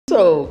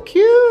So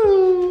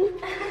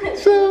cute.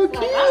 So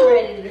cute. I'm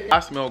ready. I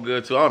smell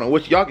good too. I don't know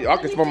what y'all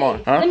can smell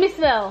mine. Huh? Let me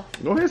smell.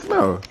 Go ahead,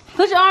 smell.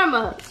 Put your arm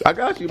up. I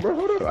got you, bro.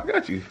 Hold up. I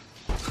got you.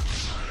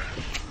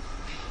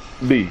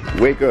 B,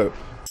 wake up.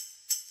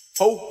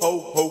 Ho, ho,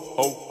 ho,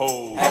 ho,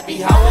 ho. Happy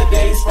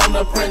holidays from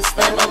the Prince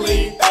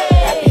family.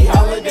 Happy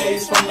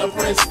holidays from the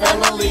Prince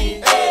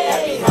family.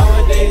 Happy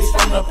holidays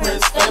from the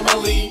Prince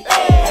family.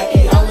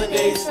 Happy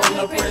holidays from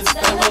the Prince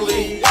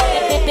family.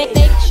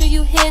 Make sure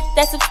you hit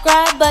that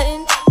subscribe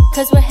button,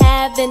 cause we're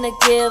having a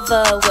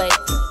giveaway.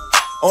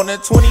 On the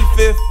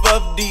 25th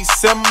of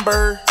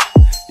December,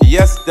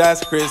 yes,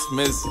 that's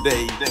Christmas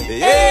Day. Happy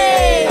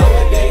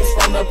holidays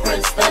from the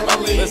Prince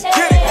family. Let's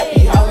get it.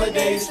 Happy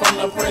holidays from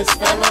the Prince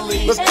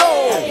family. Let's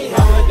go. Happy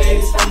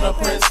holidays from the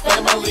Prince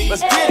family.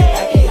 Let's get it.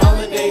 Happy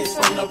holidays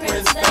from the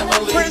Prince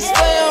family. Prince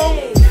fam.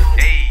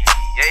 Hey,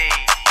 yay,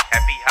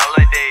 happy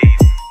holidays.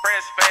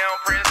 Prince fam,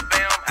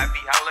 happy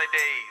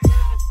holidays.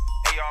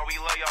 Hey y'all, we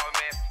love y'all,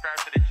 man. Subscribe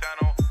to the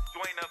channel.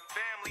 Join the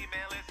family,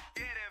 man. Let's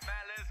get it,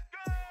 man. Let's go.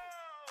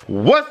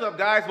 What's up,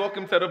 guys?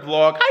 Welcome to the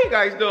vlog. How you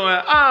guys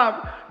doing?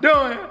 I'm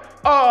doing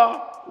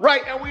all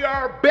right, and we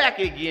are back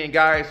again,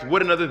 guys,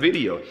 with another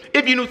video.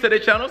 If you're new to the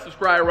channel,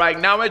 subscribe right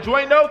now and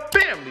join the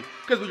family,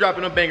 because we're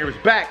dropping them bangers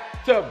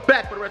back to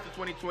back for the rest of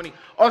 2020.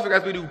 Also,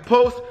 guys, we do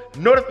post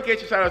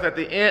notification shoutouts at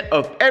the end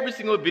of every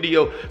single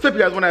video. So if you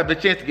guys want to have the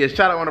chance to get a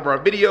shout out on one of our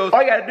videos,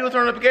 all you gotta do is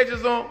turn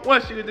notifications on.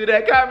 Once you do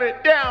that,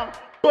 comment down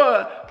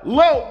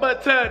below.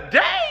 But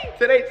today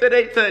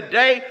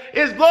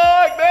is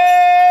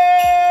Vlogmas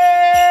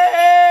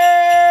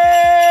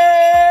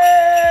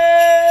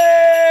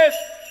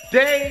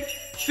Day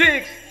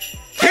 16,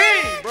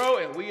 bro,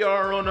 and we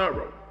are on our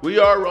road. We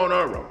are on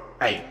our road.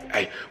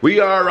 Hey, we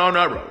are on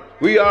our road.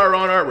 We are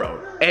on our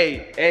road.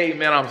 Hey,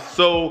 man, I'm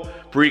so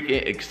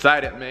freaking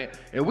excited, man.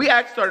 And we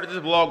actually started this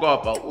vlog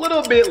off a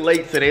little bit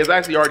late today. It's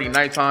actually already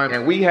nighttime,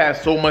 and we had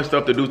so much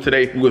stuff to do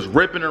today. We was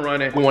ripping and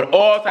running, going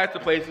all types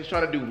of places,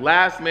 trying to do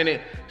last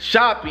minute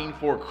shopping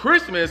for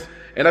Christmas.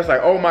 And that's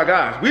like, oh my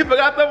gosh, we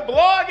forgot to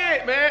vlog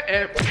it, man.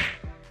 And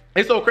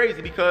it's so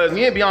crazy because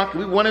me and Biannca,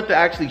 we wanted to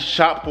actually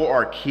shop for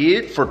our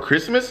kids for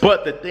Christmas.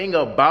 But the thing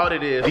about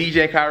it is,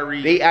 DJ and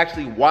Kyrie, they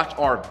actually watch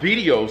our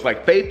videos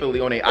like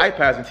faithfully on their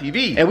iPads and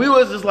TV. And we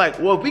was just like,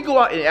 well, if we go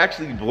out and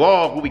actually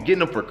vlog what we getting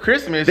them for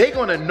Christmas, they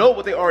gonna know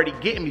what they already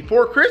getting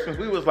before Christmas.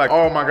 We was like,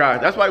 oh my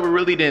God, that's why we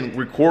really didn't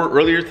record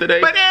earlier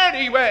today. But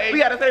anyway, we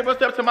gotta say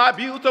what's up to my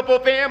beautiful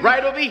fam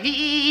right over here.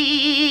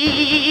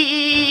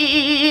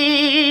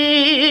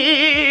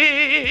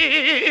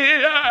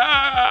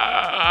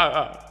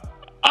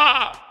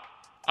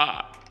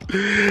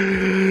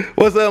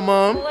 What's up,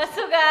 Mom? What's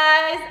up,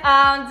 guys?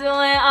 I'm doing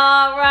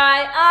all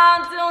right.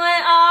 I'm doing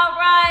all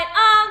right.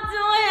 I'm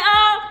doing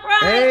all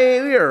right.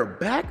 Hey, we are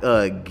back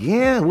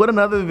again with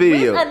another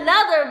video. With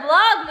another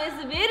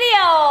Vlogmas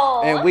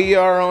video. And we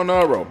are on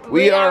our road.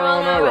 We are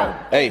on our road.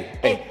 Hey,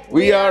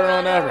 we are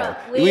on our road.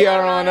 We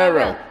are on our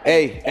road.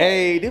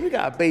 Hey, then we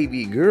got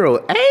baby girl,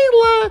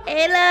 Ayla.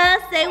 Ayla,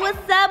 say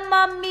what's up,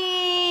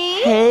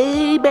 mommy.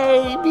 Hey,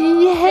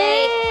 baby.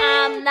 Hey,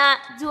 I'm not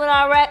doing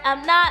all right.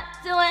 I'm not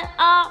doing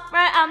all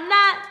right. I'm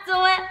not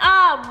doing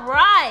all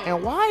right.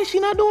 And why is she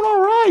not doing all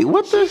right?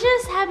 What the? She's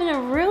just having a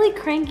really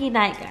cranky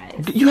night,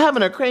 guys. You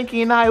having a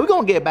cranky night? We're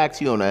gonna get back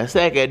to you in a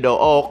second, though.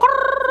 Oh.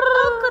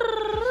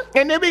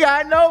 And then we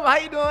got Nova. How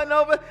you doing,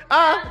 Nova?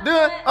 I'm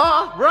doing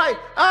all right.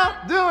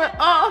 I'm doing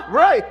all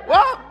right.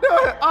 I'm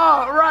doing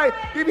all right.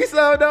 Give me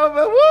some,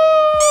 Nova. Woo!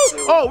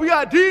 Oh, we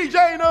got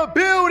DJ in the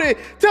building.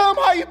 Tell him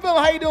how you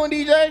feeling. How you doing,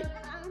 DJ?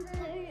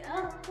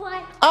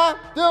 I'm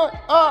doing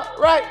all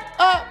right.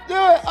 I'm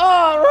doing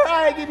all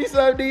right. Give me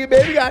some, D,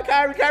 baby. We got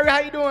Kyrie. Kyrie, how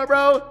you doing,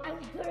 bro?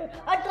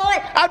 I'm doing all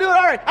right. I'm doing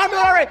all right. I'm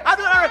doing all right. I'm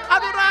doing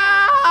all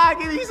right.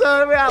 Give me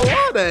some, man. I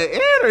love the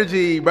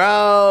energy,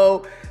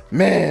 bro.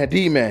 Man,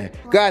 D-man.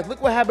 Guys,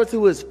 look what happened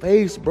to his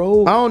face,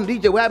 bro. I don't,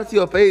 DJ, what happened to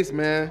your face,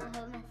 man?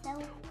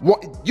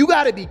 What, you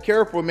gotta be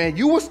careful, man.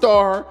 You a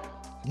star.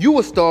 You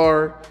a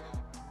star.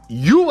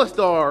 You a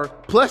star.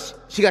 Plus,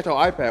 she got your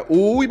iPad.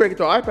 Ooh, we breaking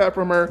your iPad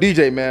from her.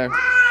 DJ, man.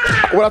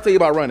 What I'll tell you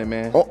about running,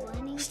 man. Oh,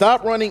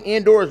 stop running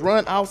indoors,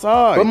 run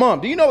outside. But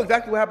Mom, do you know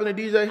exactly what happened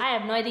to DJ? I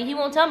have no idea. He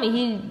won't tell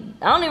me.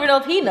 I don't even know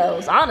if he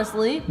knows,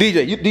 honestly.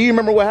 DJ, do you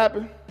remember what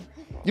happened?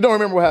 You don't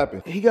remember what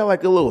happened? He got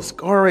like a little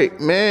scar,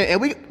 man.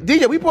 And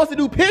DJ, we supposed to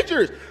do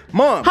pictures.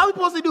 Mom, how we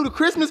supposed to do the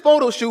Christmas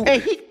photo shoot?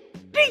 And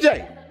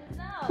DJ,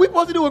 we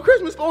supposed to do a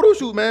Christmas photo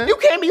shoot, man. You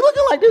can't be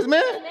looking like this,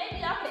 man.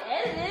 Maybe I can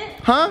edit it.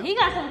 Huh? He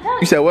got something to tell you.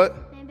 You said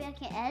what? Maybe I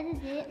can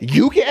edit it.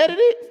 You can edit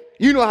it?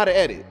 You know how to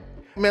edit.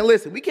 Man,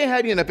 listen, we can't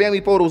have you in the family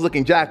photos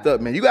looking jacked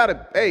up, man. You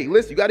gotta, hey,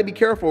 listen, you gotta be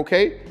careful,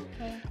 okay?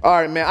 All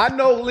right, man, I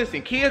know,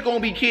 listen, kids gonna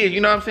be kids,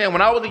 you know what I'm saying?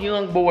 When I was a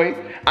young boy,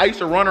 I used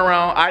to run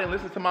around, I didn't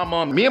listen to my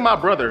mom. Me and my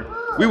brother,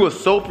 we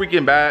was so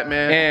freaking bad,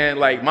 man. And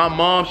like my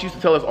mom, she used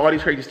to tell us all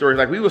these crazy stories.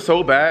 Like we were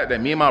so bad that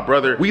me and my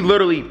brother, we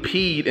literally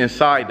peed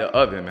inside the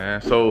oven,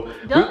 man. So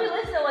don't be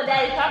listening to what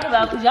Daddy's talking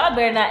about, because y'all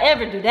better not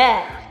ever do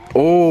that.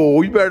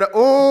 Oh, you better,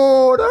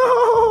 oh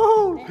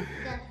no.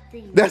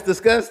 That's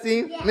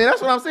disgusting? Yeah. Man,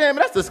 that's what I'm saying,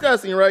 man. That's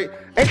disgusting, right?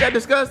 Ain't that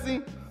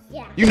disgusting?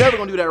 Yeah. You never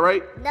gonna do that,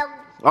 right? No.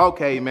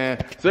 Okay,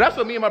 man. So that's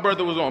what me and my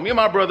brother was on. Me and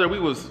my brother, we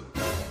was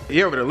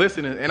here over there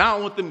listening, and I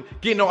don't want them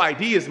getting no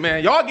ideas,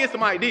 man. Y'all get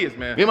some ideas,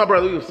 man. Me and my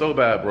brother, we was so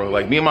bad, bro.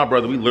 Like me and my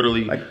brother, we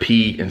literally like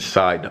peed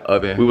inside the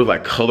oven. We was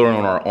like coloring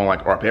on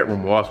our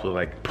bedroom walls with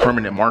like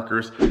permanent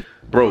markers.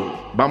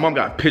 Bro, my mom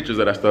got pictures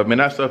of that stuff, man.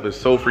 That stuff is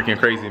so freaking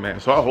crazy, man.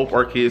 So I hope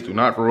our kids do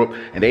not grow up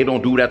and they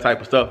don't do that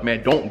type of stuff,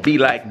 man. Don't be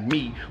like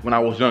me when I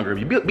was younger.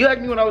 You be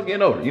like me when I was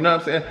getting older, you know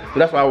what I'm saying? So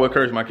that's what I would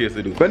encourage my kids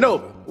to do. But no,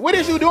 what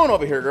is you doing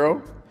over here,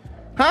 girl?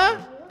 Huh?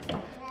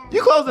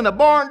 You closing the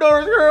barn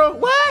doors, girl?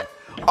 What?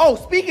 Oh,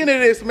 speaking of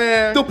this,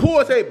 man, the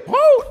pool say,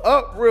 hold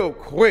up real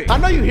quick. I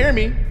know you hear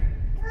me.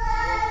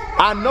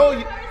 I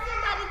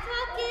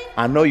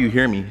know you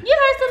hear me. You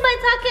heard somebody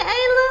talking,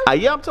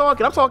 Ayla? Yeah,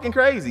 I'm talking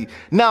crazy.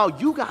 Now,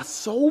 you got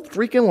so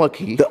freaking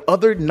lucky the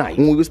other night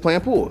when we was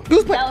playing pool.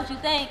 Is that what you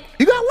think?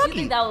 You got lucky. You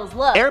think that was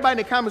luck? Everybody in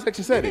the comment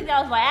section You said think it.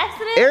 that was by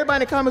accident? Everybody in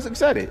the comment section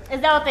said it.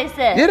 Is that what they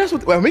said? Yeah, that's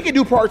what, well, we can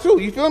do part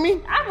 2, you feel me?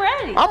 I'm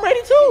ready. I'm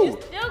ready too.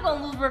 You're still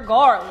gonna lose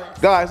regardless.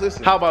 Guys,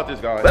 listen. How about this,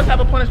 guys? Let's have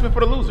a punishment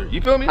for the loser.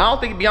 You feel me? I don't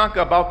think Biannca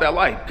about that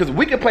life. Because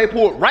we can play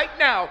pool right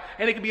now,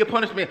 and it can be a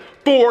punishment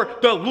for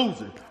the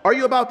loser. Are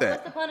you about that?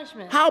 What's the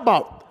punishment? How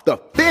about the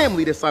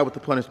family decide what the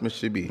punishment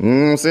should be? You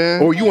know what I'm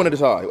saying? Or you want to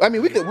decide? I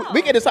mean, we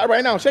can decide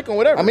right now and check on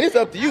whatever. I mean, it's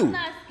up to you. I'm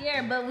not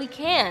scared, but we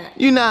can't.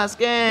 You not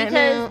scared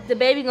Because the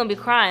baby gonna be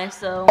crying,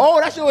 so.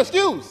 Oh, that's your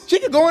excuse. She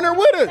can go in there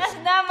with us. That's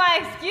not my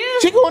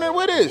excuse. She can go in there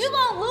with us. You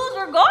gonna lose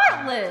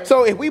regardless.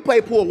 So if we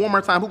play pool one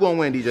more time, who gonna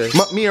win,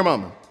 DJ? Me or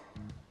Mama?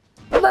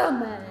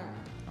 Mama.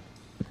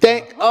 Who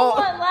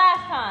won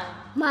last time?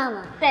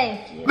 Mama.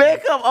 Thank you. Man,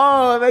 come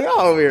on, man. Y'all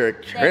over here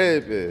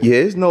tripping.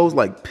 Yeah, his nose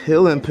like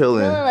peeling.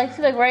 Like,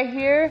 see, like right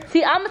here.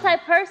 See, I'm the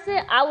type of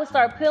person, I would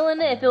start peeling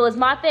it if it was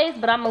my face,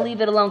 but I'm gonna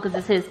leave it alone because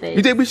it's his face.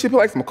 You think we should put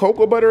like some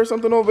cocoa butter or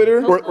something over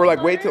there? Or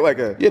like wait till like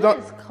a, yeah, What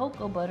don't. is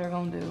cocoa butter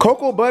gonna do?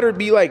 Cocoa butter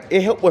be like,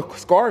 it help with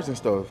scars and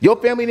stuff. Your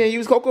family didn't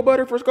use cocoa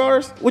butter for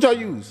scars? What y'all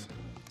use?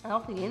 I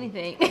don't think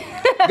anything.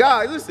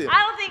 Guys, listen.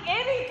 I don't think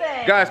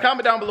anything. Guys,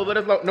 comment down below. Let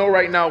us know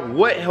right now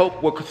what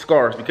helped with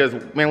scars. Because,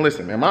 man,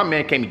 listen, man, my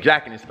man can't be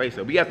jacking his face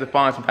up. We have to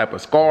find some type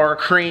of scar,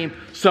 cream,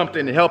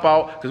 something to help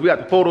out. Because we got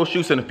the photo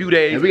shoots in a few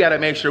days. And we got to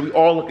make sure we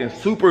all looking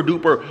super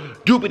duper,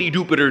 doopity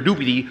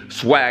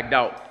swagged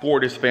out for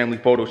this family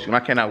photo shoot. And I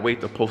cannot wait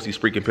to post these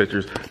freaking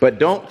pictures. But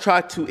don't try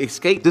to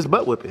escape this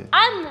butt whipping.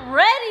 I'm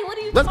ready. What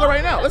are you Let's go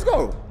right now. Let's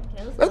go.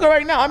 Let's go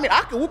right now. I mean,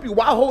 I can whoop you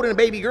while holding a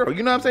baby girl.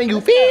 You know what I'm saying?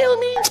 You feel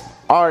me?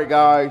 All right,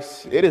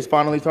 guys. It is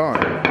finally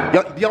time.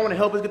 Y'all want to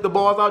help us get the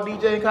balls out,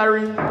 DJ and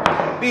Kyrie?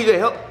 DJ,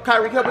 help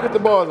Kyrie help us get the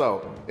balls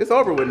out. It's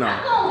over with now.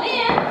 I'm gonna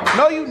win.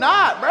 No, you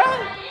not, bruh.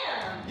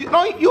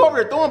 I am. You over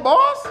there throwing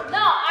balls?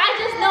 No, I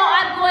just know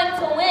I'm going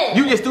to win.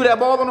 You just threw that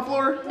ball on the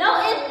floor?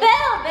 No, it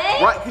fell,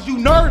 babe. Right, because you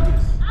nervous.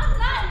 I'm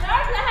not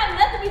nervous. I have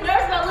nothing to be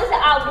nervous about. Listen,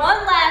 I won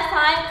last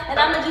time, and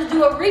I'm gonna just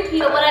do a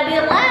repeat of what I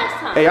did last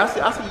time. Hey, I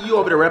see you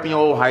over there repping your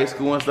old high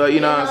school and stuff, you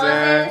know what I'm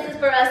saying? This is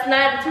for us,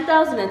 not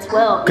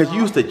 2012. Because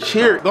you used to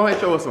cheer. Go ahead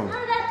and show us some. How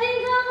did that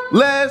thing go?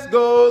 Let's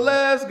go,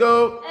 let's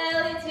go.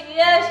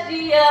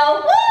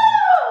 L-E-T-S-G-O.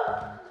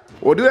 Woo!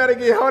 Well, do that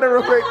again. Hold it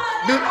real quick.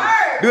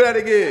 Do that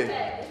again.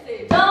 Okay, let's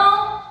see.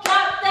 Don't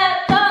drop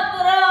that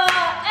thumb.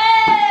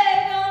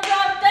 Hey, don't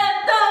drop that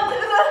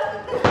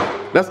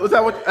thumb. That's what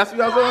y'all saying?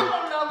 I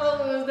don't know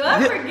what we was doing.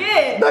 I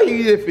forget. No,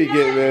 you didn't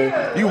forget,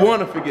 man. You want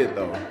to forget,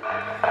 though.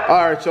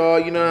 All right, y'all.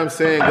 You know what I'm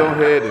saying? Go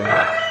ahead and...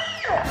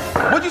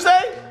 What'd you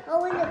say?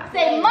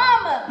 Say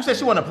mama. You said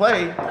she want to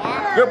play.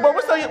 Yeah. Girl, but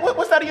what's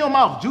that in your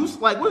mouth? Juice?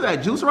 Like, what's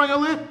that? Juice around your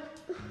lip?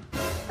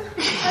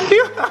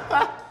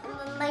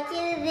 My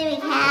kid is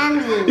doing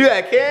candy. You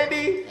got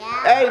candy?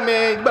 Yeah. Hey,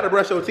 man, you better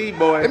brush your teeth,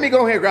 boy. Let me go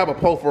ahead and grab a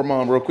pole for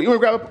mom real quick. You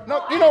want to grab a...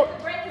 No, you know...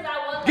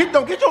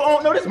 Get your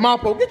own... No, this is my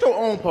pole. Get your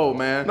own pole,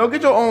 man. No,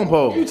 get your own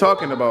pole. What you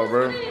talking about,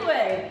 bro?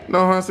 Anyway. No,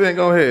 I'm saying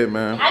go ahead,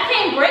 man. I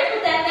can't break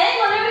with that thing.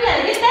 Whenever we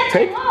gotta get that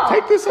thing off.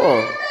 Take this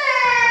off.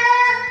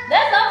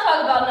 That's what I'm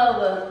talking about,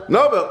 Nova.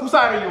 Nova, whose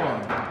side are you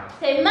on?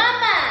 Say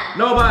mama.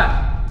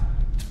 Nobody.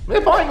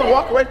 Man, Paul ain't gonna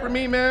walk away from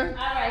me, man.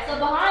 Alright, so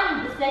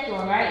behind you, the second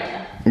one,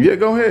 right? Yeah,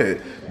 go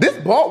ahead. This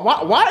ball,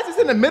 why is this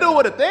in the middle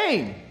of the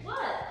thing?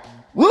 What?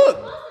 Look.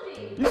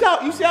 It's supposed to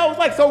be. You see how it's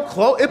like so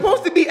close? It's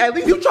supposed to be at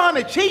least, you trying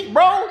to cheat,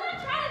 bro. I'm not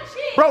trying to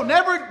cheat. Bro,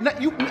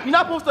 you're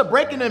not supposed to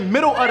break in the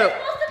middle of the, Where it's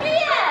supposed to be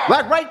at?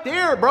 like right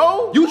there,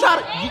 bro. You try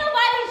Ain't to,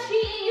 nobody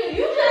cheating you.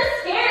 You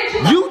just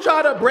scared. you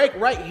try to break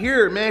right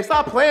here, man.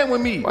 Stop playing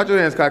with me. Watch your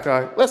hands,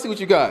 Kai. Let's see what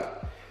you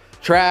got.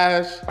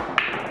 Trash.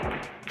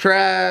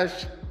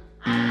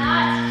 I'm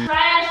not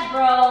trash,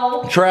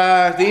 bro.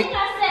 Trash.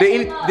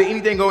 Did up.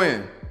 anything go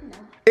in? No.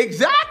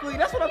 Exactly.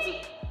 That's what I'm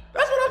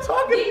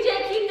talking.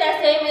 DJ, keep that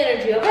same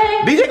energy,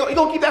 okay? DJ, you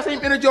gonna keep that same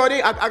energy all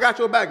day? I got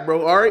your back,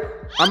 bro. All right.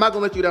 I'm not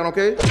gonna let you down,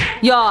 okay?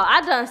 Y'all,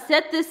 I done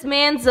set this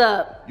man's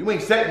up. You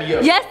ain't set me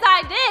up. Yes,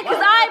 I did,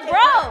 cause I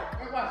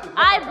broke.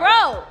 I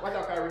broke. Watch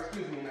out, Kyrie.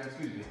 Excuse me, man.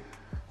 Excuse me.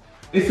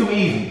 It's too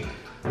easy.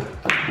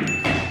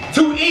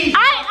 Too easy.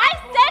 I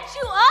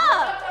set you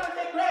up.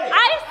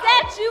 I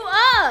set you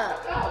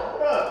up.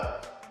 Hold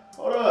up.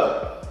 Hold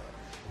up.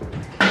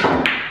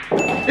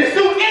 It's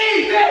too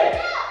easy.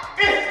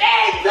 It's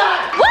easy.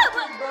 What?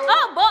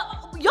 Oh, but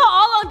y'all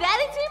all on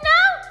daddy team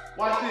now?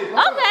 Watch this.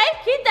 Okay,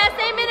 keep that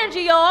same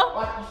energy, y'all.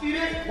 Watch, you see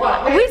this?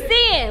 Watch. We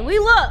seeing, we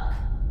look.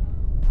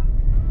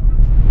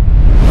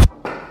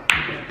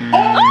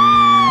 Oh!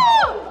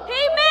 Oh!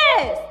 He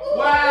missed.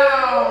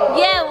 Wow.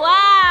 Yeah,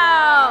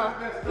 wow.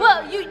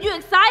 What, you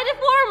excited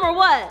for him or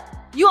what?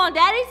 You on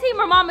daddy's team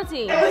or mama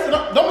team? Hey, listen,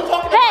 don't be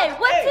talking to Hey, my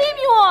what team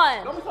you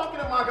on? Don't be talking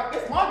to my guy.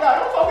 It's my guy.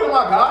 Don't talk to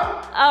my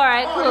guy. All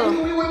right, Oh,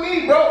 cool. you with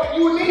me, bro.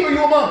 You with me or you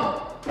with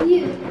mama?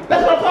 You.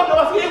 That's what I'm talking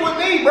about. He with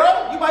me,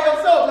 bro. You by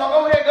yourself. Now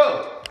go ahead,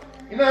 go.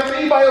 You know what I'm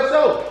saying? You by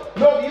yourself.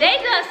 No, you They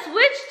done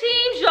switched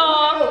teams,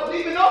 y'all. don't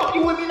even know if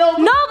you with me, no.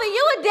 No, but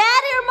you a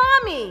daddy or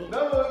mommy? No,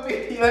 with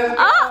me. Let's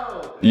Oh.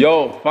 go.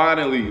 Yo,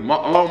 finally,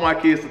 all my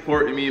kids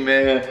supporting me,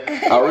 man.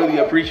 I really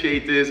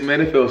appreciate this,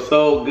 man. It feels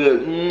so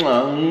good.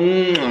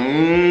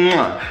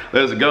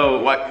 Let's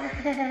go. What?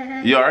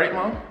 You all right,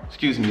 Mom?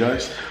 Excuse me,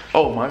 guys.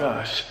 Oh my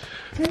gosh.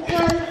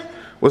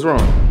 What's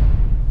wrong?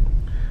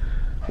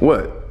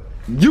 What?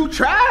 You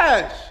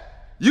trash.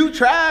 You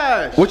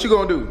trash. What you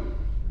gonna do?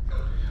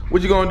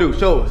 What you gonna do?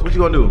 Show us. What you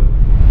gonna do?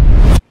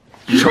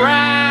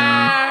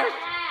 Trash.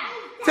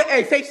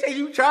 Say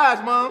you trash,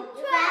 Mom.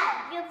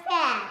 Trash. You're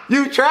trash.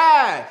 You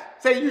trash.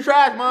 Say you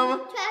trash, Mama.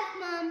 Trash,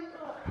 Mom.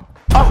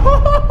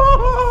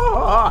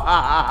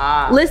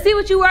 Let's see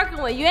what you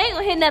working with. You ain't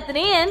gonna hit nothing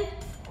in.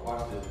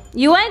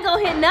 You ain't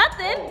gonna hit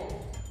nothing.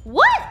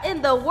 What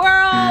in the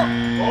world?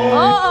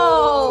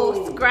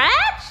 Oh, scratch?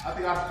 I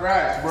think I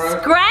scratched, bro.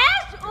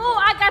 Scratch?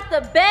 Oh, I got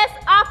the best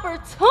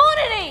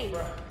opportunity.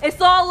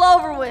 It's all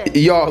over with.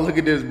 Y'all, look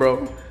at this,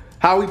 bro.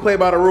 How we play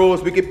by the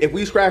rules, if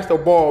we scratch the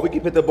ball, we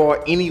can put the ball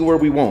anywhere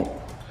we want.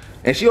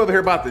 And she over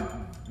here about to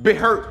be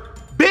hurt.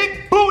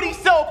 Big booty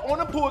self on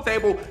the pool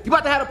table. You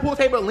about to have the pool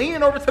table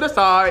leaning over to the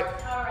side.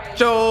 All right.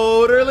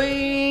 Shoulder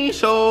lean,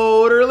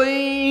 shoulder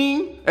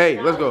lean.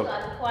 Hey, let's go. Be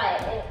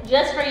quiet.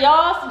 Just for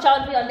y'all, since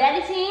y'all be on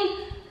daddy team,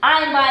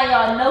 I ain't buying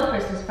y'all no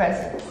Christmas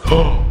presents.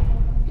 Oh,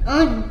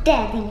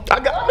 Daddy.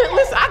 Man,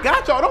 listen, I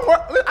got y'all. Don't worry.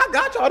 I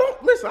got y'all.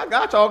 Don't listen. I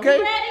got y'all. Okay.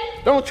 You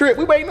ready? Don't trip.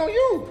 We waiting on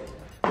you.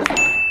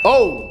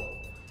 Oh.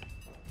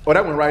 Oh,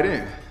 that went right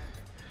in.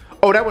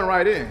 Oh, that went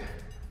right in.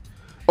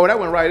 Oh, that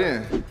went right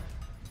in.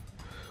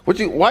 What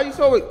you hyped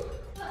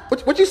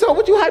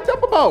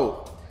up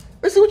about?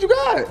 Let's see what you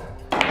got.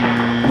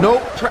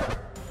 Nope.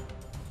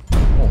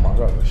 Oh my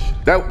gosh.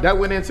 That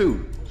went in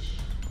too.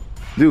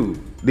 Dude,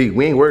 D,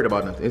 we ain't worried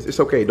about nothing. It's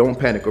okay. Don't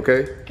panic,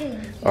 okay?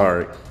 All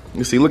right.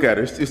 You see, look at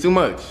her. It's too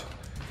much.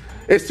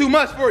 It's too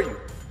much for you.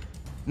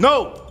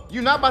 No,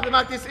 you're not about to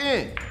knock this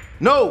in.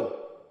 No.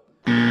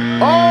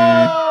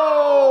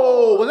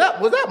 Oh, was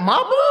that my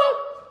ball?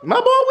 My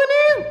ball went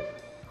in?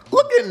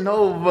 Look at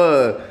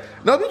Nova.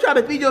 Nova, you try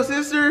to feed your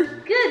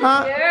sister? Good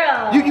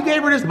girl. You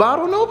gave her this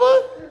bottle,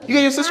 Nova? You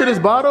gave your sister this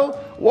bottle?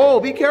 Whoa,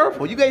 be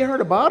careful. You gave her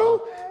the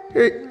bottle?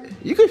 Here,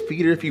 you can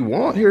feed her if you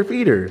want. Here,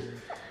 feed her.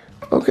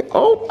 Okay.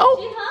 Oh.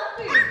 She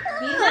hungry.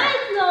 Be nice,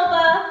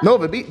 Nova.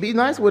 Nova, be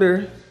nice with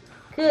her.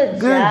 Good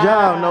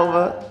job,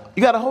 Nova.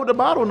 You gotta hold the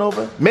bottle,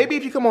 Nova. Maybe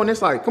if you come on this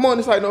side. Come on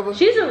this side, Nova.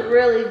 She's a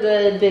really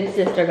good big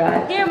sister,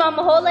 guys. Here,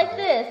 Mama, hold like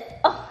this.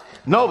 Oh.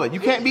 Nova, you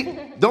can't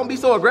don't be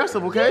so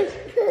aggressive, okay?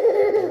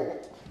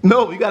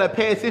 Nova, you gotta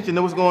pay attention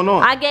to what's going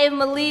on. I gave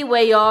him a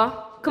leeway,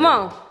 y'all. Come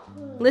on.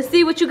 Let's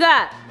see what you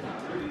got.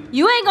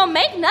 You ain't gonna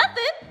make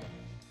nothing.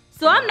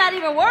 So I'm not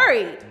even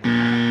worried.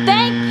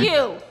 Thank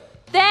you.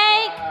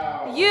 Thank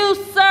you,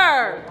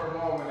 sir.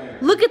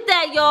 Look at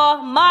that,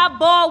 y'all. My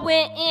ball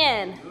went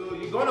in.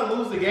 Dude, you're gonna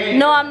lose the game.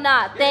 No, I'm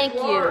not. Thank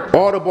you.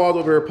 All the balls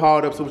over here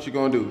piled up, so what you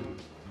gonna do?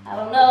 I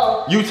don't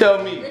know. You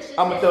tell me. Let's just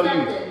I'm gonna say tell you.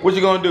 something. What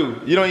you gonna do?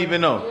 You don't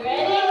even know. You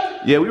ready?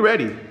 Yeah, we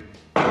ready.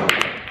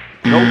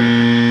 Nope.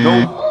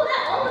 Nope. Oh,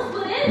 that almost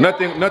went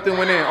in. Nothing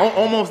went in.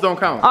 Almost don't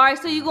count. All right,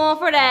 so you going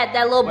for that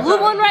little blue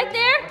one right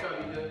there?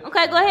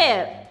 Okay, go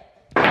ahead.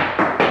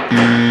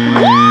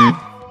 What?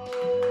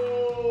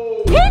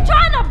 He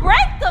trying to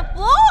break the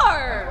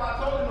floor. I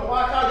told him to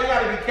watch out. They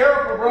gotta be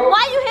careful, bro.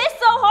 Why you hit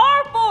so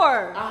hard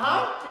for?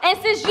 Uh-huh. And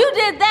since you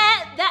did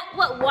that,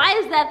 why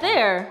is that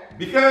there?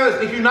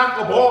 Because if you knock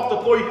the ball off the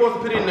floor, you're supposed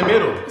to put it in the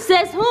middle.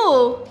 Says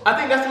who? I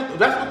think that's what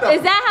the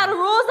Is that how the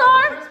rules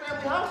are? Prince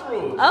family house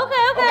rules.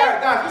 Okay. Okay,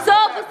 guys, So,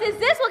 but since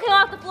this one came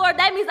off the floor,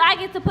 that means I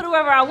get to put it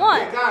wherever I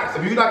want. Hey guys,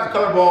 if you knock the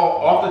color ball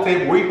off the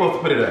table, where you supposed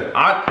to put it at?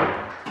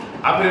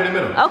 I put it in the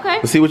middle. Okay.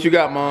 Let's see what you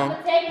got, Mom.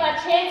 Take my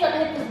chance. I'm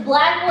gonna hit this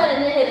black one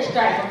and then hit a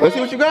strike. Okay? Let's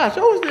see what you got.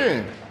 Show us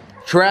then.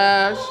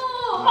 Trash. Ooh,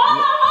 hold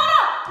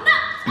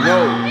on.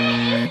 No.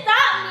 Man,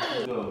 stop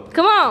me. No.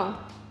 Come on.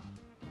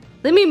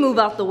 Let me move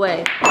out the way.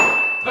 Let's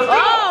go.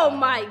 Oh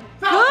my goodness.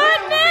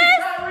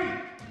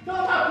 Kyrie,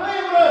 stop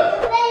playing with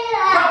us.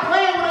 Stop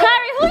playing with us.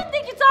 Kyrie, who you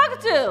think you're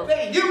talking to?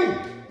 Hey, you.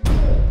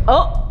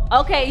 Oh,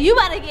 okay. You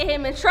about to get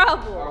him in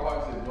trouble.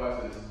 Watch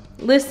this.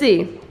 Let's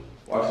see.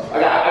 Watch this. I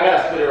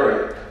gotta split it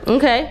right.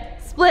 Okay,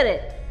 split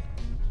it.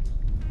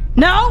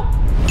 No.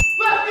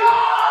 Let's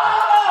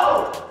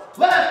go!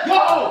 Let's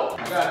go!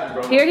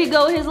 Here he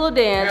go with his little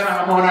dance. Man,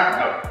 I'm on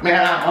that road.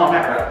 Man, I'm on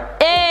that road.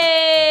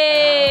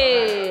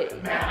 Hey!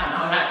 Man,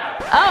 I'm on that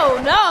road.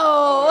 Oh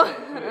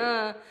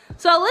no!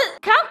 So let's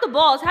count the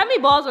balls. How many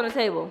balls on the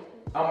table?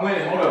 I'm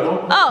winning. Hold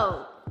up.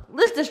 Oh,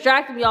 let's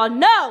distract them, y'all.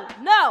 No,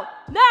 no,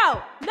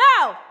 no,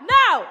 no,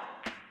 no.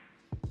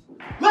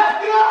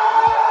 Let's go!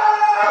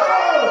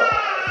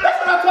 That's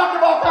what I'm talking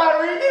about,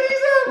 Kyrie.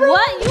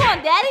 What? You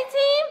on daddy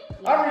team?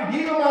 I'm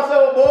redeeming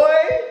myself, boy.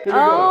 Here we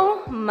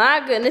Oh my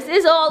goodness,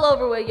 it's all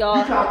over with, go. y'all.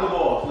 You count the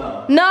balls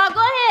now. No, go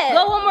ahead.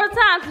 Go one more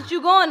time since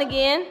you going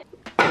again.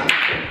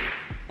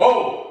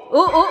 Oh. Ooh,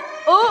 ooh,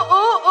 ooh,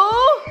 ooh,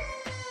 ooh.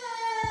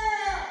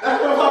 That's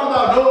what I'm talking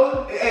about,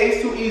 Noah. Hey,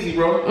 it's too easy,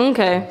 bro.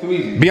 Okay. Too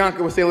easy. Biannca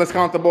would say, let's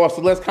count the balls,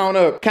 so let's count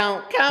up.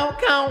 Count, count,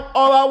 count.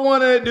 All I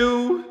wanna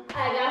do.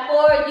 I got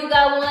 4, you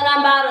got 1, I'm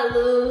about to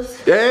lose.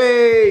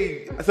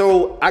 Hey.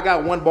 So I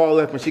got 1 ball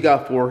left and she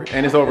got 4,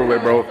 and it's over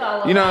with, bro.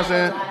 You know what I'm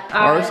saying? All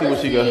right, let's see what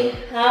she got. I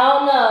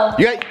don't know.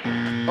 You got,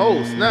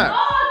 oh, snap. Oh, I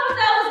thought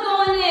that was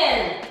going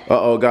in.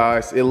 Uh-oh,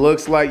 guys. It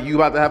looks like you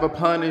about to have a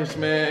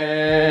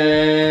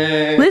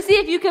punishment. Let's see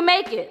if you can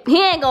make it.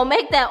 He ain't gonna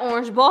make that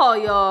orange ball,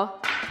 y'all.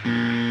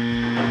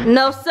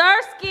 No,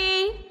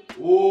 sirski.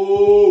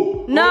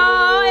 Ooh.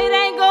 No, it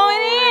ain't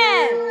going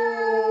in.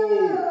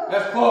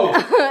 That's close.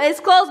 It's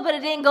close, but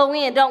it didn't go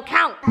in. Don't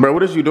count. Bro,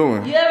 what is you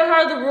doing? You ever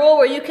heard the rule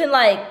where you can,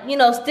 like, you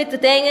know, stick the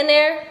thing in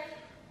there?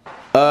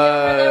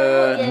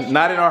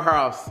 Not in our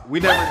house. We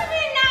never. What do you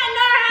mean not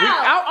in our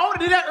house? I would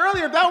have did that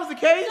earlier if that was the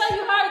case. So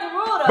you heard the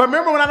rule, though. But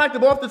remember when I knocked the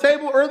ball off the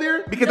table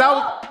earlier? Because no, I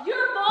was.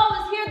 your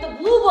ball is here, the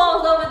blue ball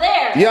is over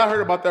there. Yeah, I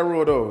heard about that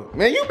rule though.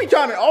 Man, you be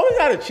trying to always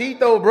gotta cheat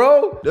though,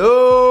 bro.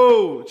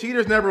 No,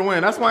 cheaters never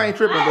win. That's why I ain't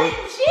tripping, I bro.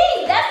 didn't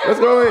cheat. That's the Let's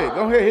rule. go ahead.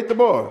 Go ahead, hit the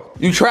ball.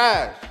 You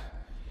trash.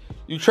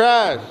 You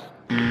trash.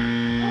 Oh,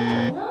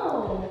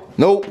 no.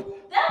 Nope.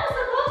 That was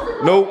supposed to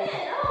go Nope. in.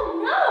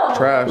 Oh, no.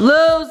 Trash.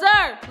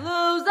 Loser,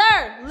 loser,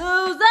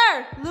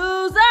 loser,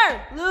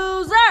 loser,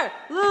 loser,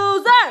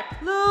 loser,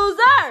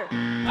 loser.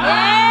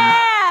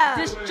 Yeah.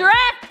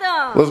 Distract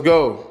them. Let's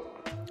go.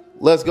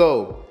 Let's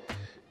go.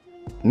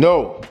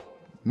 No.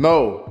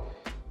 No.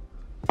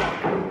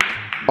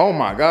 Oh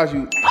my gosh,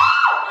 you. Oh, I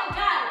got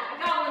it. I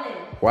got one in.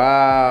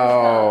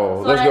 Wow.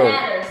 So Let's that go.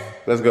 matters.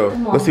 Let's go.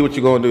 Come on. Let's see what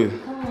you're gonna do.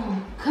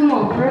 Come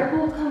on,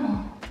 Purple, come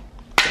on.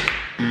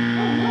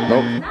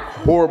 Nope.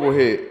 Horrible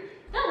hit.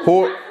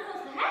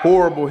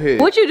 Horrible hit.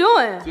 What you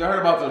doing? See, I heard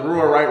about this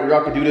rule, right? Where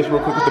y'all can do this real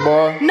quick with the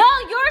ball. No,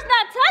 yours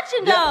not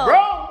touching though. Bro,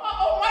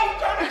 oh, why you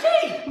trying to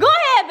cheat? Go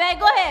ahead, babe.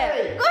 Go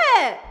ahead. Go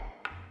ahead.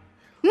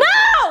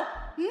 No!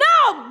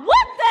 No!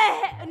 What the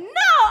heck?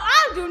 No,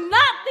 I do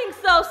not think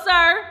so,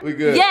 sir. We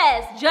good.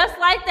 Yes, just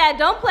like that.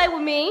 Don't play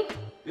with me.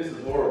 This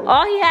is horrible.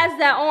 All he has is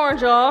that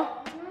orange, y'all.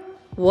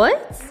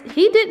 What?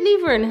 He didn't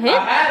even hit. I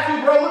had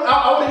to, bro. Look,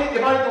 I would have hit.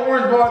 If I hit the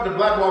orange ball, the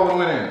black ball would have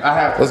went in. I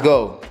have to. Let's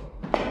go.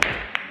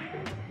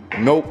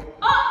 Nope.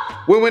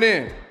 Oh! We went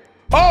in.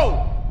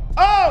 Oh!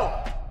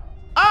 Oh!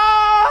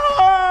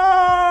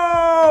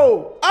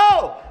 Oh!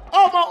 Oh!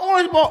 Oh, my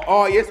orange ball.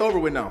 Oh, yeah, it's over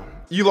with now.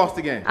 You lost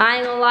the game. I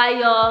ain't gonna lie,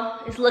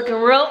 y'all. It's looking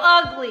real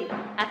ugly.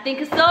 I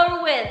think it's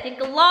over with. I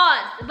think I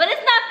lost. But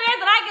it's not fair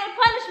that I get a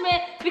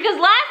punishment because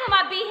last time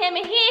I beat him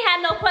and he ain't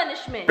had no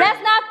punishment.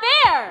 That's not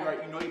fair. Right,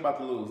 you know you about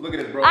to lose. Look at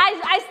this, bro.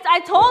 I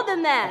told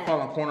him that. I'm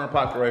calling corner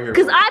pocket right here.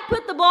 Because I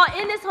put the ball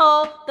in this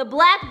hole, the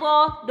black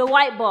ball, the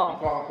white ball.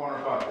 Calling corner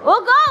pocket.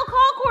 Well, go,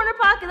 call corner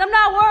pocket. I'm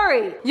not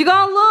worried. You're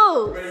gonna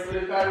lose. Ready for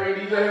this, Kyrie,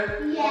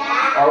 DJ?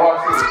 Yeah. All right,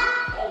 watch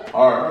this.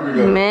 All right, here we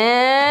go.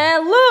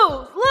 Man,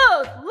 lose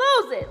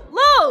it,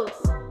 lose.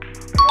 I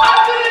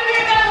should have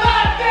did that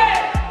last day.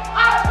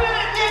 I should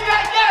have did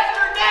that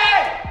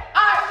yesterday.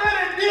 I should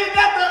have did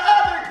that the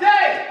other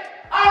day.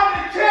 I'm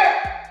the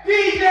champ.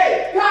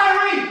 DJ,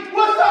 Kyrie,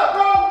 what's up,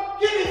 bro?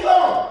 Give me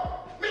some.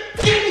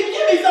 Give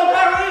me some,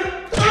 Kyrie.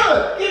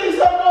 Give me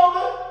some,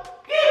 Nova.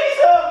 Give me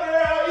some,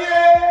 girl.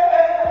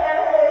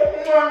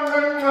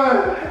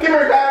 Yeah. Give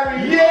her,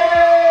 Kyrie. Yeah.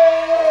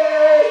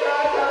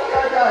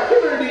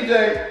 Give her,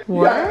 DJ.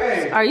 What?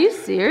 Are you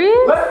serious?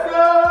 Let's go.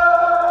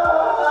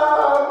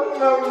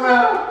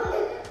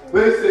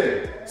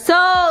 Listen. So,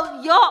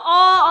 y'all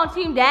all on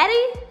Team Daddy?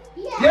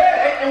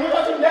 Yeah, and we're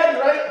on Team Daddy,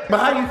 right? But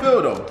how you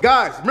feel though?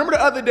 Guys, remember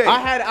the other day, I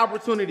had an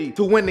opportunity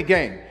to win the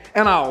game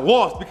and I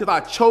lost because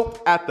I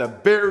choked at the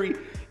very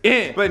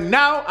end. But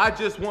now I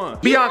just won.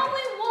 You Biannca,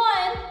 only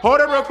won.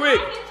 hold up real quick.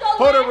 I hit your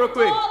Hold up last real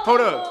quick. ball, Hold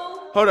boo. up.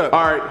 Hold up.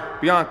 All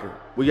right, Biannca,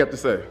 what you have to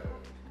say?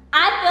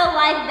 I feel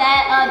like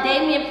that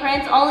Damien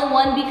Prince only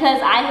won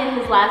because I hit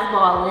his last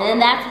ball, and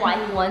that's why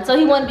he won. So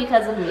he won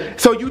because of me.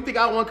 So you think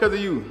I won because of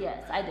you? Yes,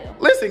 I do.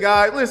 Listen,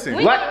 guys, listen.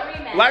 We need a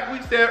rematch. Like we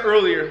said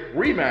earlier,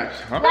 rematch.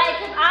 Huh?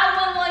 Like, if I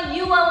won one,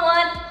 you won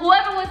one.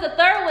 Whoever wins the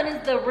third one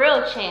is the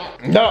real champ.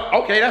 No,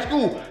 okay, that's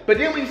cool. But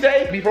then we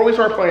say, before we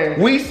start playing,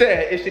 we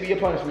said it should be a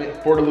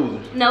punishment for the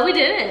losers. No, we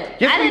didn't.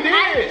 Yes, we I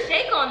did. didn't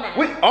shake on that.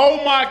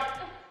 Oh my.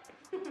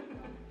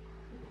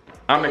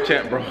 I'm the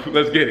champ, bro.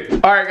 Let's get it.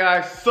 All right,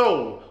 guys,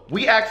 so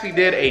we actually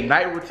did a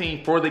night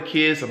routine for the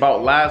kids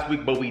about last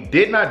week, but we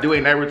did not do a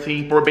night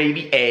routine for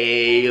baby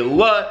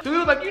Ayla. So we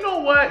was like, you know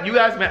what? You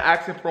guys been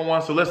asking for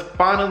one, so let's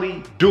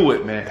finally do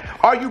it, man.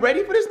 Are you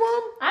ready for this,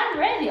 Mom? I'm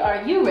ready.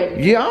 Are you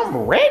ready? Yeah, I'm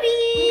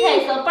ready.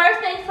 Okay, so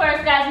first things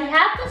first, guys, we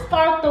have to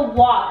start the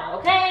water,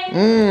 okay?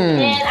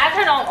 And I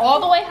turn on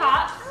all the way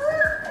hot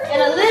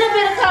and a little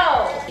bit of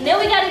cold. And then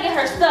we gotta get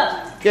her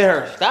stuff. Get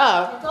her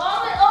stuff. It's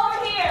all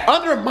over here.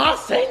 Under my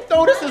sink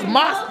though? This is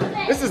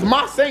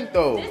my sink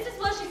though. This is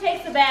what she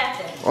takes the bath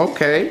in.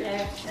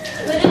 Okay.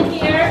 Put it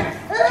here.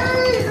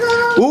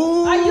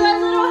 Ooh. Are you a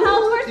little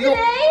helper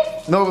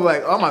today? No,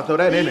 like, I'm gonna throw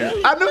that in there.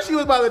 I knew she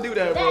was about to do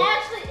that, bro.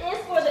 That actually is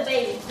for the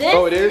baby. This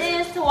Oh, it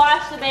is to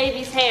wash the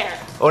baby's hair.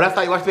 Oh, that's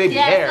how you wash baby's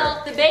hair.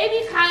 Yeah, so the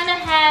baby kind of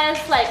has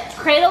like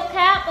cradle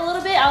cap a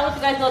little bit. I don't know if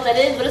you guys know what that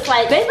is, but it's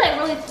like basically like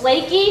really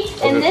flaky,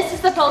 and this is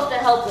supposed to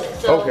help it.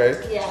 So,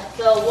 yeah,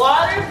 so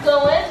water's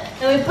going,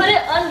 and we put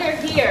it under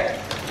here.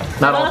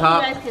 Not on I don't know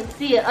top? if you guys can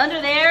see it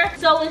under there.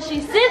 So when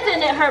she sits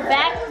in it, her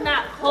back's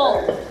not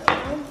cold.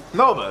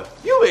 Nova,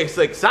 you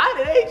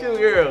excited, ain't you,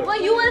 girl? Well,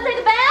 you want to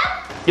take a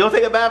bath? You want to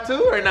take a bath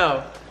too, or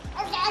no?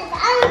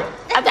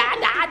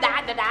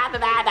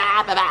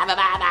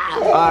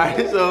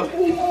 Alright, so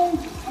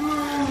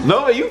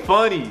Nova, you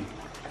funny.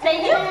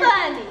 Say you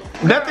funny.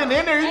 Nothing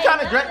in there, you trying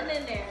to drink. Nothing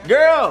in there.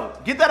 Girl,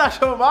 get that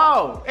out your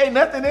mouth. Ain't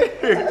nothing in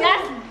there.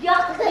 That's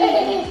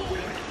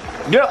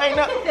yucky. Girl, ain't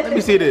nothing. Let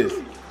me see this.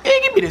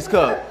 Hey, give me this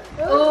cup.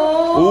 Ooh.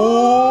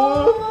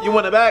 Ooh. You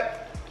want it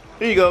back?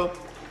 Here you go.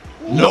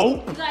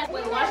 Nope. You guys,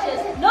 wait, watch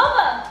this.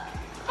 Nova!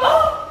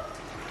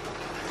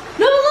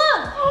 Nova, look!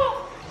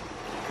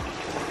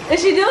 Did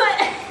she do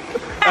it?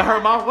 At her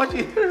mouth, what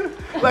she?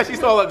 Like she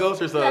saw a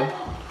ghost or something.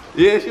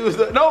 Yeah, she was.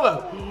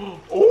 Nova. Ooh.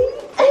 Ooh.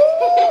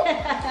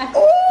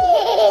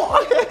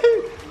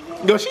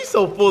 Yo, she's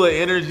so full of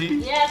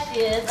energy. Yeah, she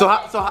is. So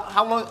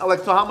how long? Like,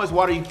 so how much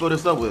water you fill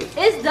this up with?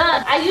 It's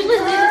done. I usually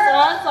leave this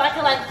on so I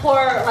can like pour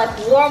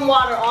like warm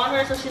water on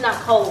her so she's not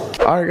cold.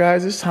 All right,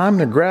 guys, it's time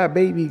to grab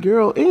baby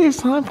girl. It is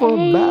time for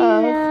a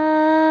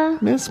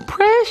bath. Miss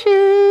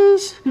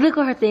Precious. Look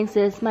what her thing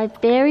says. My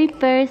very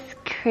first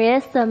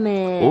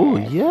Christmas. Oh,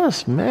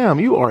 yes, ma'am.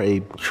 You are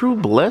a true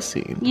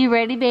blessing. You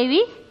ready,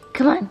 baby?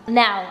 Come on.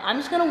 Now, I'm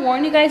just gonna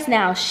warn you guys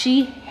now.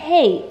 She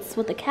hates,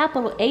 with a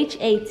capital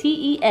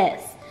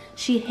H-A-T-E-S.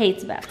 She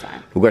hates bath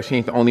time. Because she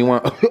ain't the only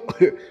one.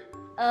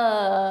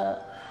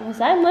 Was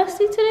I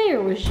musty today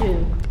or was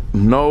you?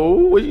 No,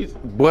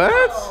 what?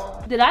 Oh.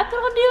 Did I put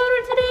on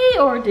deodorant today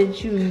or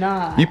did you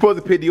not? You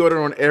supposed to put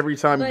deodorant on every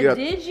time But you get up.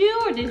 did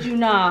you or did you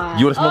not?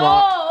 You wanna smell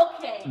Oh,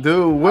 okay.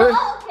 Dude, what?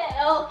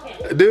 Oh,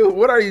 okay. Dude,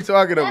 what are you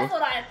talking That's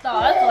about? what I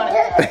thought. That's what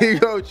I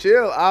thought. Yo,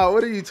 chill out.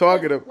 What are you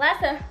talking about?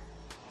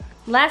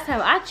 Last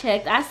time I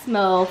checked, I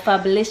smell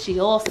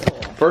fabuloso.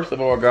 First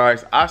of all,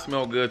 guys, I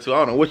smell good too. I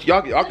don't know what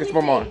y'all can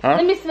smell mine, huh?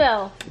 Let me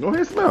smell. Go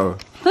ahead, smell.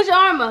 Put your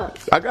arm up.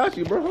 I got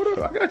you, bro. Hold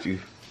up, I got you.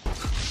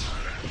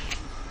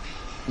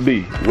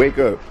 B, wake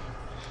up.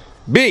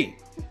 B,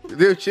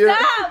 dude, chill.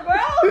 Stop, bro.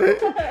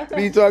 What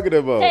are you talking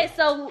about? Okay,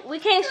 so we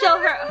can't show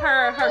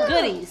her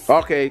goodies.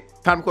 Okay,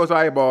 time to close our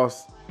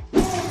eyeballs.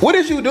 What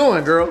is you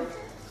doing, girl?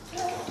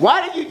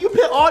 Why did you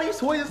put all these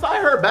toys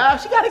inside her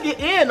bath? She gotta get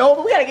in,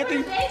 Nova. We gotta get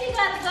these. Baby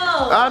gotta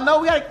go. No,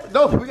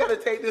 we gotta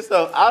take this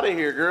stuff out of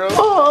here, girl.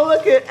 Oh,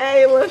 look at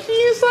Ayla. She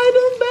inside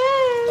the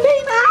bed.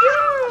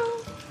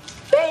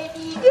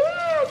 Baby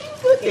girl, you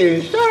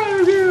looking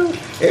sharp, girl.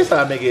 It's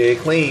time to make it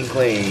clean.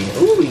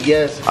 Ooh,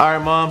 yes. All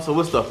right, Mom. So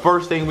what's the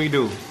first thing we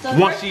do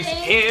once she's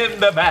in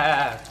the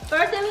bath?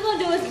 First thing we're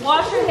gonna do is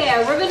wash her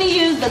hair. We're gonna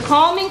use the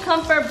Calming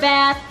Comfort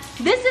Bath.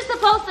 This is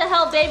supposed to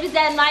help babies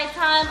at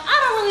nighttime.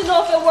 I don't really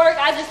know if it works.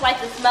 I just like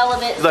the smell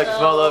of it. You like the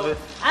smell of it?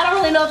 I don't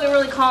really know if it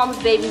really calms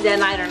babies at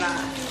night or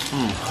not.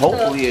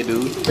 Hopefully it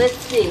do. Let's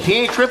see. She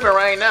ain't tripping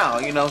right now,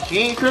 you know. She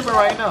ain't tripping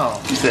right now.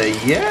 She said,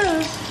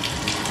 yes.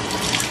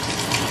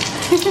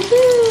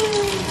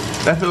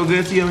 That feel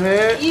good to your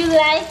head? You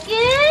like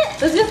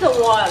it? Let's get some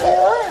water.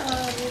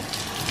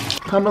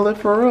 Time to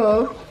lift her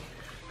up.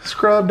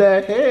 Scrub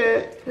that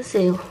head. Let's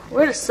see,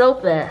 where the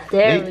soap at?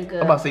 There we go.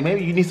 I'm about to say,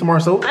 maybe you need some more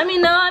soap. I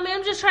mean,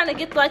 I'm just trying to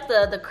get like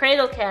the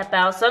cradle cap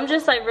out. So I'm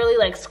just like really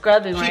like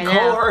scrubbing right now. She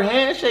cold, her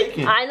hand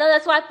shaking. I know,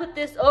 that's why I put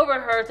this over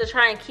her to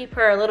try and keep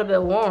her a little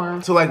bit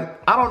warm. So like,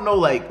 I don't know,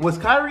 like, was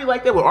Kyrie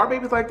like that? Were our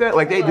babies like that?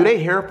 Like, do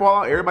they hair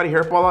fall out? Everybody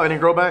hair fall out and then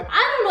grow back?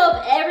 I don't know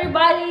if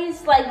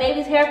everybody's like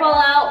baby's hair fall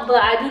out,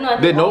 but I do know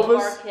I think all of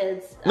our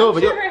kids. No, I'm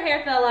sure her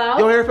hair fell out.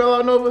 Your hair fell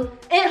out, Nova?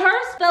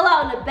 Hers fell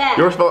out in the back.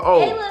 Yours fell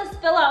out, Ayla'S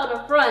fell out in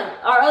the front.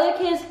 Our other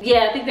kids,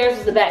 yeah, I think theirs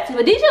was the back too.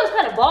 But DJ was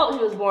kind of bald when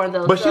he was born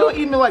though. But she don't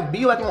even like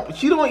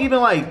she don't even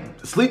like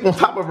sleep on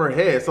top of her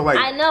head. So like,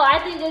 I know, I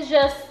think it's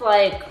just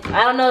like,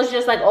 I don't know, it's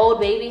just like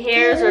old baby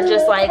hairs or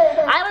just like,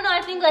 I don't know,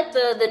 I think like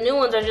the new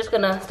ones are just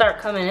gonna start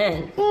coming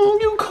in.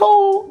 You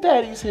cold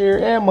daddy's hair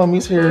and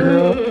mommy's hair,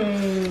 girl.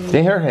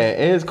 Then her head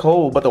is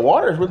cold, but the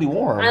water is really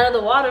warm. I know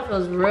the water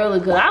feels really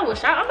good. I'm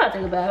about to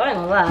take a bath. I ain't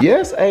gonna lie.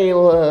 Yes,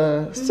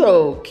 Ayla.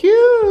 So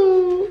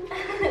cute.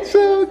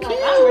 So cute.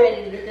 I'm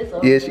ready to get this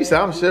over. Yeah, she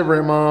said, I'm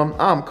shivering, Mom.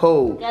 I'm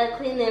cold. Gotta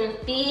clean them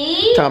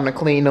feet. Time to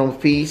clean them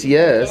feet.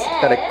 Yes.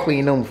 Gotta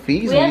clean them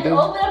feet. We have to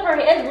open up her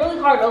hands. It's really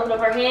hard to open up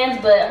her hands,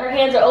 but her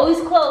hands are always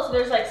closed, so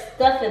there's like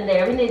stuff in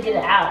there. We need to get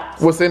it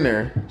out. What's in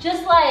there?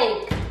 Just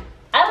like,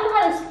 I don't know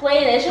how to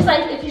explain it. It's just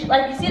like, if you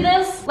see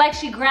this? Like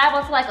she grabbed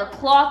onto like a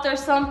cloth or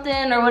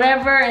something or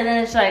whatever, and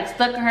then it's like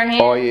stuck in her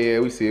hand. Oh yeah,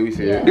 we see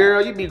it.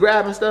 Girl, you be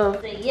grabbing stuff.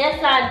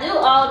 Yes, I do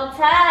all the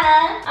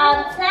time. All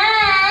the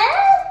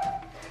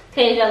time.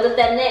 Okay, you gotta lift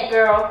that neck,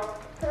 girl.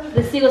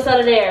 Let's see what's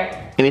under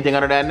there. Anything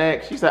under that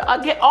neck? She said,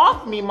 get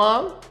off me,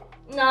 Mom.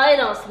 No, it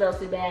don't smell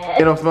too bad.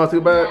 It don't smell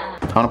too bad?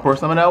 Nah. Time to pour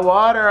some of that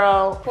water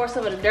out. Pour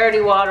some of the dirty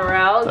water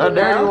out. That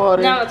dirty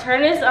water. Now I'm gonna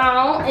turn this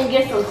on and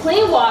get some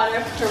clean water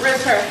to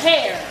rinse her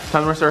hair.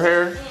 Time to rinse her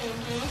hair?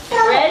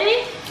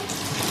 Ready?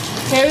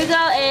 Here we go,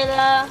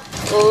 Ayla.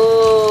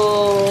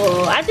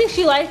 Oh, I think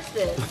she likes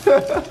this.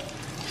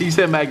 She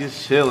said Mag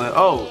just chilling.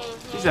 Oh,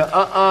 she said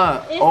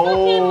It's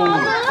okay,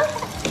 Mama.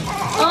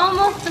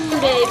 Almost done,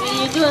 baby.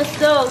 You're doing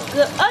so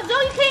good. Oh,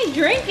 no, you can't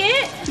drink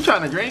it. You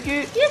trying to drink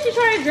it? Yeah, she's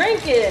trying to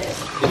drink it.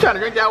 You trying to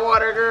drink that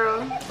water,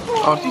 girl?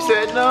 Oh, she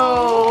said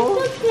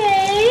no. It's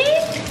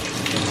okay.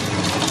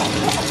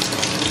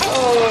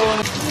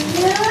 Oh.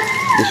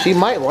 She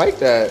might like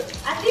that.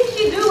 I think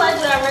she do like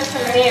when I rinse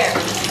her hair.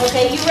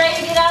 Okay, you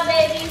ready to get out,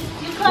 baby?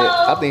 You cold?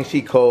 Yeah, I think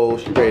she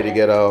cold. She ready to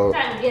get out.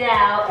 Trying to get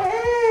out.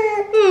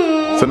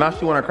 So now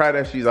she wanna cry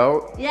that she's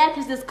out? Yeah,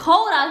 because it's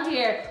cold out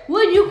here.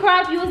 Would you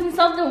cry if you was in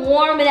something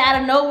warm and out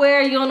of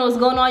nowhere, you don't know what's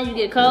going on, you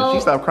get cold?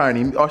 She stopped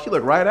crying. Oh, she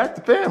looked right at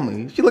the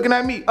family. She looking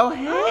at me. Oh,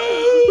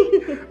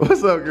 hey.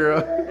 What's up,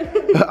 girl?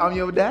 I'm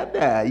your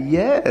dad.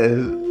 Yes.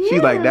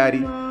 She's like,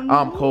 Daddy,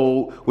 I'm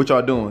cold. What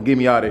y'all doing? Get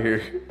me out of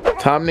here.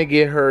 Time to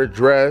get her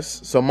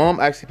dressed. So Mom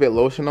actually put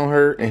lotion on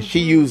her, and she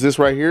used this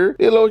right here.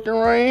 The lotion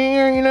right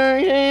here, you know what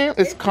I'm saying?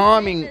 It's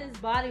calming.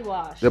 Body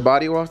wash. The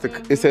body wash,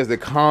 it says the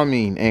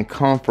calming and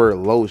comfort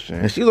lotion.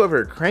 And she's over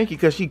here cranky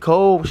because she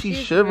cold. She's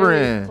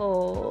shivering. Really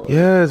cold.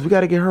 Yes, we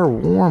got to get her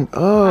warmed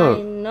up.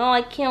 I know,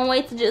 I can't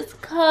wait to just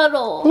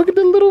cuddle. Look at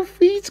the little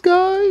feet,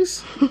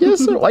 guys.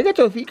 Yes, sir. Why you got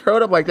your feet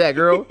curled up like that,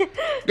 girl?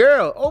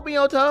 Girl, open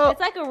your toe.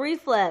 It's like a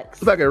reflex.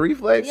 It's like a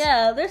reflex?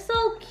 Yeah, they're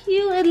so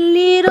cute and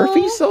little. Her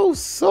feet so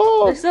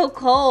soft. They're so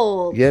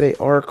cold. Yeah, they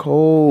are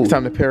cold. It's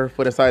time to pair her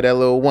foot inside that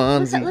little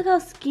onesie. Look how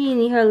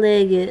skinny her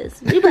leg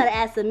is. You better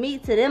add some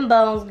meat to them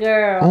bones,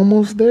 girl.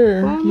 Almost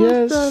there.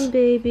 Almost done,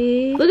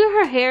 baby. Look at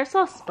her hair. It's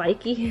all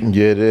spiky.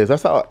 Yeah, it is.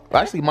 That's how,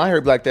 actually, my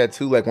hair be like that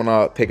too. Like when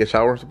I take a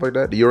shower and stuff like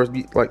that. Do yours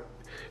be like,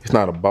 it's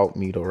not about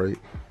me though, right?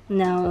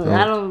 No,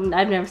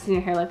 I've never seen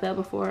your hair like that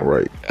before.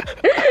 Right.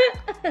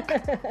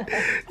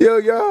 Yo,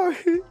 y'all.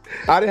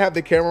 I didn't have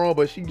the camera on,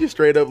 but she just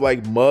straight up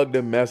like mugged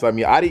and messed. I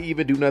mean, I didn't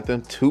even do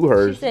nothing to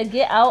her. She said,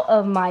 get out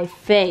of my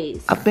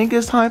face. I think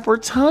it's time for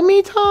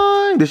tummy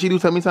time. Did she do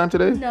tummy time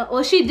today? No,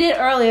 well, she did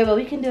earlier, but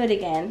we can do it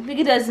again. We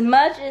can do as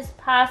much as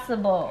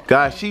possible.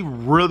 Guys, she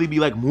really be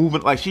like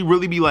moving, like she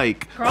really be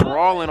like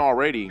crawling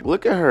already.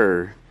 Look at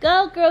her.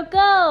 Go, girl,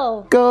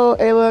 go. Go,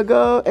 Ayla,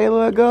 go,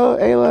 Ayla, go,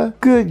 Ayla.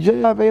 Good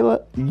job,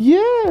 Ayla.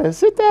 Yeah,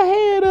 sit that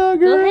head up,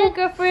 girl. Go ahead,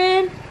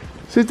 girlfriend.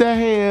 Sit that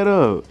head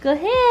up. Go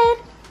ahead.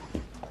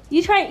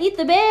 You trying to eat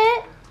the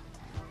bed?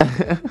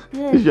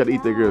 You trying to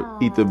eat the girl,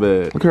 eat the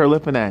bed. Look at her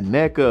lifting that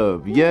neck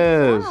up.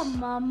 Yes. Good job,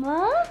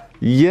 mama.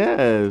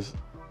 Yes.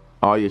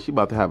 Oh yeah, she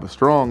about to have a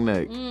strong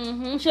neck.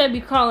 Mm-hmm. She'll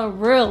be crawling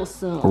real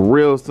soon.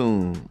 Real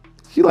soon.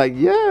 She like,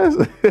 yes.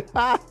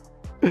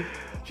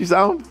 She said,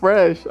 I'm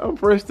fresh. I'm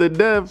fresh to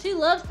death. She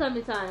loves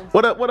tummy time.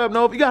 What up,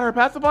 Nope? You got her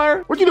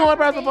pacifier? What you doing with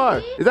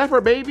pacifier? Is that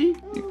for baby?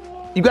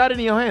 You got it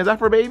in your hand. Is that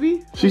for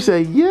baby? She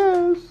said,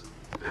 yes.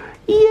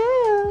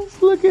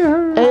 Yes. Look at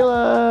her.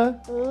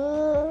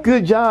 Ayla.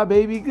 Good job,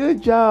 baby.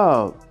 Good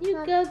job. You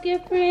go,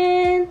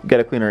 girlfriend. You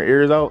gotta clean her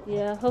ears out.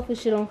 Yeah, hopefully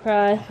she don't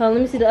cry. Oh,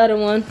 let me see the other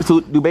one. So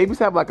do babies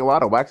have like a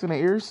lot of wax in their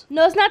ears?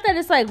 No, it's not that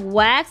it's like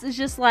wax. It's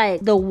just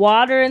like the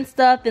water and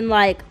stuff and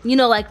like, you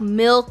know, like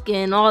milk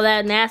and all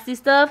that nasty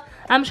stuff.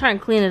 I'm trying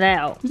to clean it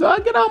out. She's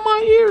like, get out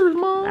my ears,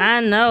 Mom.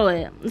 I know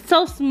it. It's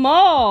so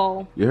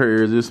small. Yeah, her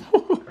ears is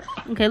small.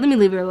 Okay, let me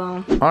leave her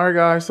alone. All right,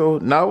 guys. So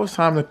now it's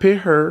time to put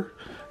her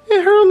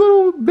in her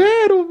little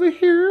bed over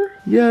here.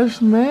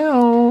 Yes,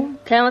 ma'am.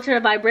 Okay, I'm gonna turn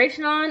the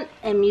vibration on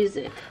and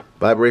music.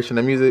 Vibration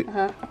and music?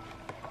 Uh-huh.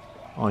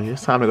 Oh, yeah,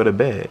 it's time to go to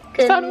bed.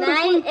 Good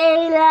night,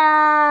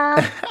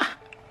 Ayla.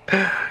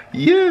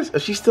 Yes,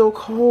 she's still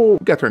cold.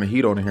 We gotta turn the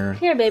heat on in here.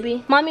 Here,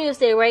 baby. Mommy will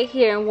stay right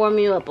here and warm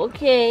you up,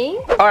 okay?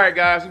 All right,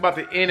 guys, we're about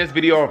to end this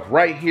video off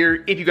right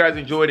here. If you guys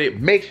enjoyed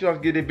it, make sure y'all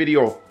give this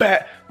video a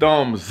fat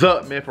thumbs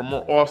up, man, for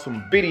more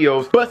awesome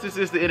videos. But since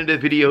it's the end of this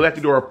video, we have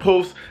to do our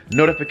post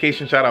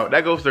notification shout out.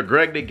 That goes to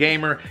Greg the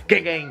Gamer.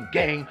 Gang, gang,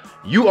 gang.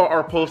 You are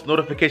our post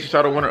notification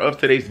shout out winner of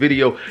today's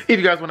video. If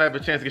you guys want to have a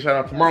chance to get shout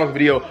out tomorrow's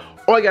video,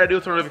 all you gotta do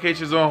is turn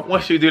notifications on.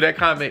 Once you do that,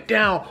 comment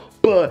down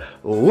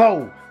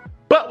below.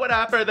 But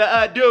without further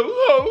ado,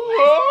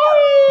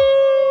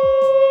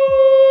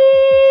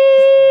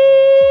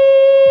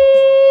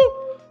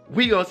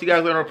 We gonna see you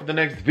guys later for the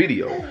next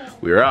video.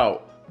 We're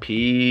out.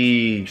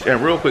 Peace.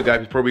 And real quick,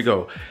 guys, before we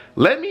go,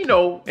 let me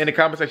know in the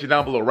comment section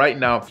down below right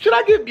now. Should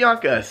I give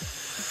Biannca a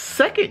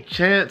second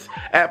chance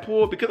at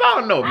pool? Because I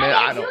don't know, man.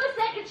 I don't. a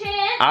second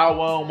chance. I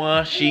won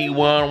one, she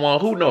won one.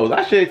 Who knows?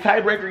 I should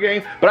tiebreaker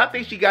game, but I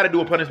think she got to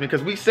do a punishment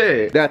because we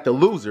said that the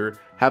loser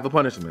have a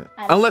punishment.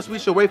 Unless we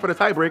should wait for the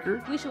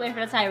tiebreaker. We should wait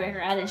for the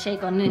tiebreaker. I didn't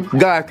shake on this.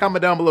 Guys,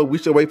 comment down below. We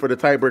should wait for the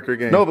tiebreaker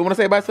game. No, but when I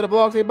say bye to the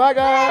vlog, say bye,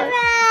 guys.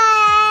 Bye.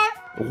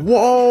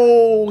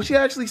 Whoa, she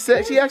actually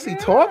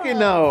talking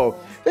now.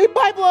 Say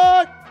bye,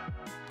 vlog.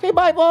 Say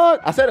bye,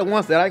 vlog. I said it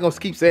once, that I ain't gonna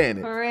keep saying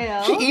it. For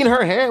real. She eating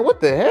her hand. What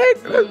the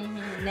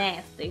heck?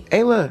 Nasty.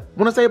 Ayla,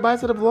 wanna say bye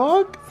to the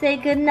vlog? Say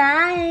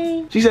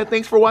goodnight. She said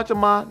thanks for watching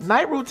my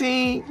night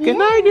routine. Good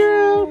night,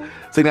 girl.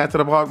 Say that to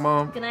the vlog,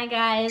 Mom. Good night,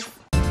 guys.